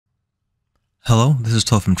Hello, this is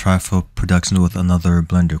Tola from Trifo Productions with another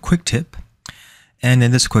Blender quick tip. And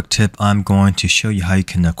in this quick tip, I'm going to show you how you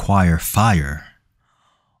can acquire fire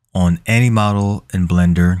on any model in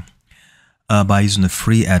Blender by using the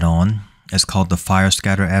free add-on. It's called the Fire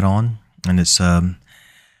Scatter add-on, and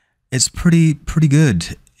it's pretty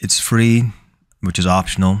good. It's free, which is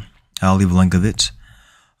optional. I'll leave a link of it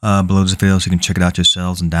below this video so you can check it out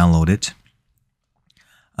yourselves and download it.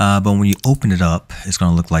 But when you open it up, it's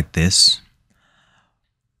going to look like this.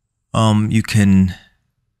 You can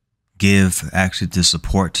give actually to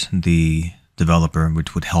support the developer,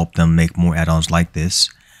 which would help them make more add-ons like this.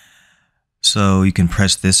 So you can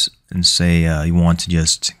press this and say you want to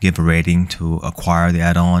just give a rating to acquire the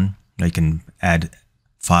add-on. You can add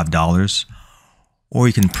 $5, or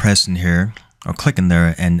you can press in here or click in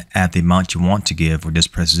there and add the amount you want to give, or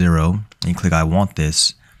just press 0 and you click I want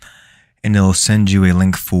this, and it'll send you a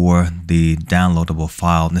link for the downloadable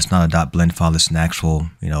file. And it's not a .blend file, it's an actual,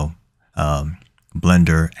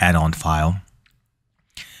 Blender add-on file.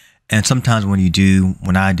 And sometimes when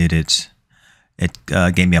I did it, it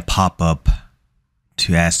gave me a pop-up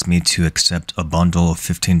to ask me to accept a bundle of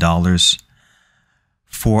 $15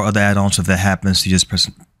 for other add-ons. So if that happens, you just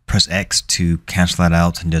press X to cancel that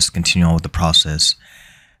out and just continue on with the process.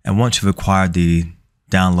 And once you've acquired the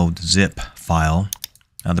download zip file,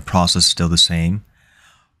 the process is still the same.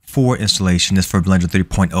 For installation, it's for Blender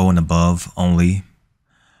 3.0 and above only,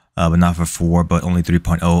 but not for 4, but only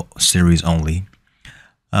 3.0 series only.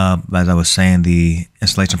 As I was saying, the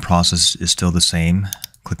installation process is still the same.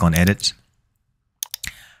 Click on Edit,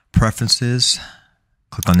 Preferences,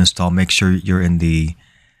 click on Install. Make sure you're in the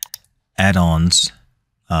add-ons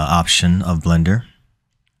option of Blender.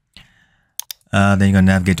 Then you're going to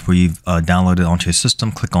navigate to where you've downloaded it onto your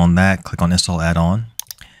system. Click on that, click on Install Add-on.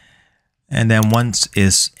 And then once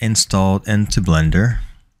it's installed into Blender,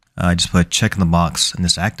 just put a check in the box and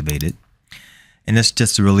just activate it. And it's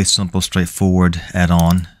just a really simple, straightforward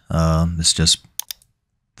add-on. It's just,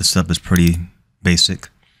 the setup is pretty basic.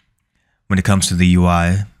 When it comes to the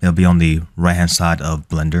UI, it'll be on the right-hand side of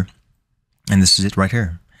Blender. And this is it right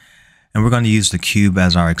here. And we're going to use the cube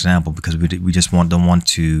as our example because we just don't want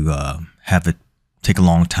to have it take a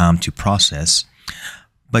long time to process.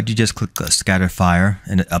 But you just click Scatter Fire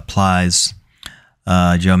and it applies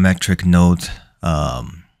geometric node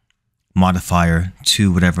modifier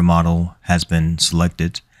to whatever model has been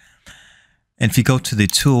selected. And if you go to the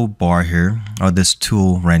toolbar here, or this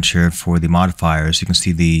tool wrench here for the modifiers, you can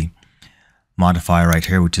see the modifier right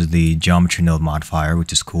here, which is the geometry node modifier,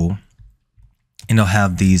 which is cool. And it'll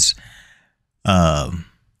have these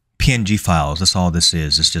PNG files. That's all this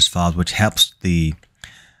is. It's just files, which helps the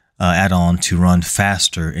add-on to run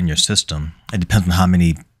faster in your system. It depends on how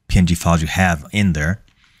many PNG files you have in there.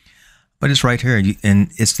 But it's right here,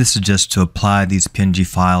 and this is just to apply these PNG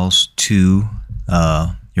files to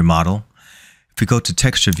your model. If we go to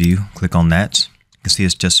Texture View, click on that, you can see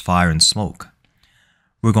it's just fire and smoke.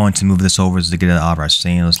 We're going to move this over to get it out of our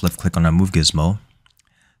scene. Let's left click on our Move Gizmo.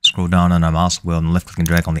 Scroll down on our mouse wheel and left click and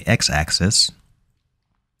drag on the X-axis.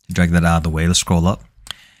 Drag that out of the way. Let's scroll up.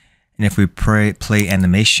 And if we play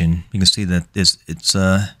animation, you can see that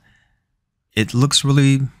it looks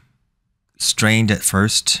really strained at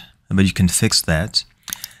first, but you can fix that.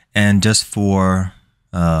 And just for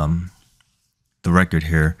the record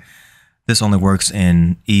here, this only works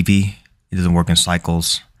in Eevee. It doesn't work in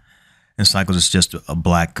Cycles. In Cycles, it's just a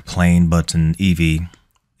black plane, but in Eevee,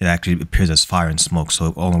 it actually appears as fire and smoke. So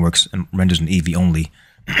it only works and renders in Eevee only.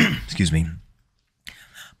 Excuse me.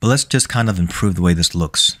 But let's just kind of improve the way this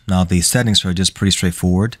looks. Now the settings are just pretty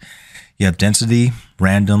straightforward. You have density,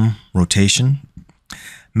 random, rotation,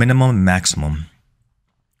 minimum and maximum,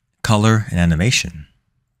 color, and animation.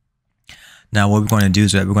 Now what we're going to do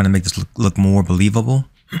is that we're going to make this look more believable.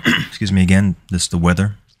 Excuse me again, this is the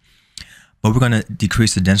weather. But we're going to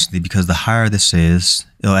decrease the density because the higher this is,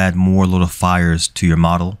 it'll add more little fires to your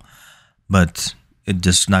model. But it's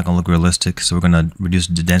just not going to look realistic. So we're going to reduce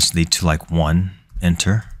the density to like 1.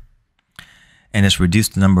 Enter. And it's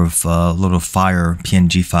reduced the number of little fire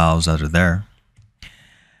PNG files that are there.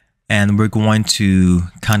 And we're going to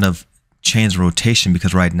kind of change the rotation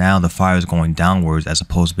because right now the fire is going downwards as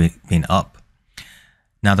opposed to being up.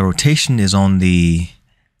 Now the rotation is on the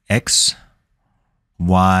X,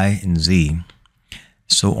 Y, and Z.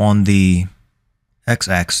 So on the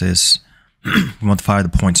X-axis, we want the fire to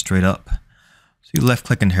point straight up. So you left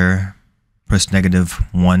click in here, press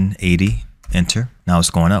 -180. Enter. Now it's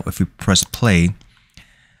going up. If we press play,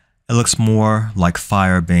 it looks more like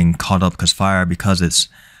fire being caught up because it's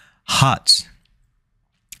hot,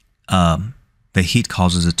 the heat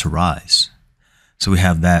causes it to rise. So we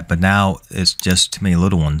have that, but now it's just too many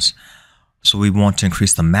little ones. So we want to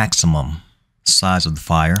increase the maximum size of the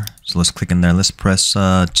fire. So let's click in there. Let's press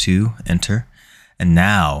 2, enter. And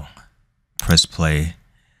now press play.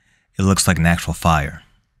 It looks like an actual fire.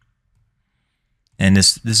 And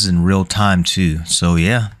this is in real time too. So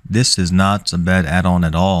yeah, this is not a bad add-on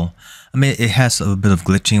at all. I mean, it has a bit of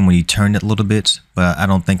glitching when you turn it a little bit, but I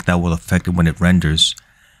don't think that will affect it when it renders.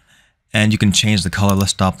 And you can change the color.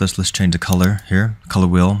 Let's stop this. Let's change the color here. Color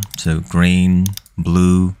wheel to green,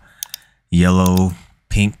 blue, yellow,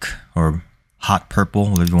 pink, or hot purple,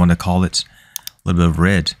 whatever you want to call it. A little bit of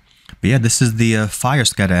red. But yeah, this is the fire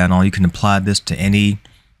scatter add-on. You can apply this to any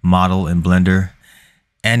model in Blender.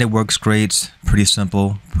 And it works great. Pretty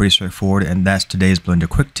simple, pretty straightforward. And that's today's Blender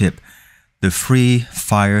quick tip. The free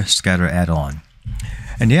fire scatter add-on.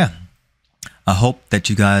 And yeah, I hope that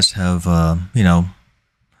you guys have,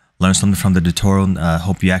 learned something from the tutorial. I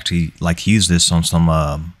hope you actually use this on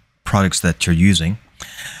some products that you're using.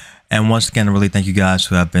 And once again, I really thank you guys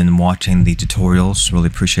who have been watching the tutorials. Really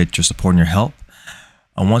appreciate your support and your help.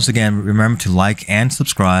 And once again, remember to like and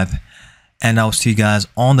subscribe. And I'll see you guys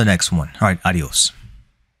on the next one. All right, adios.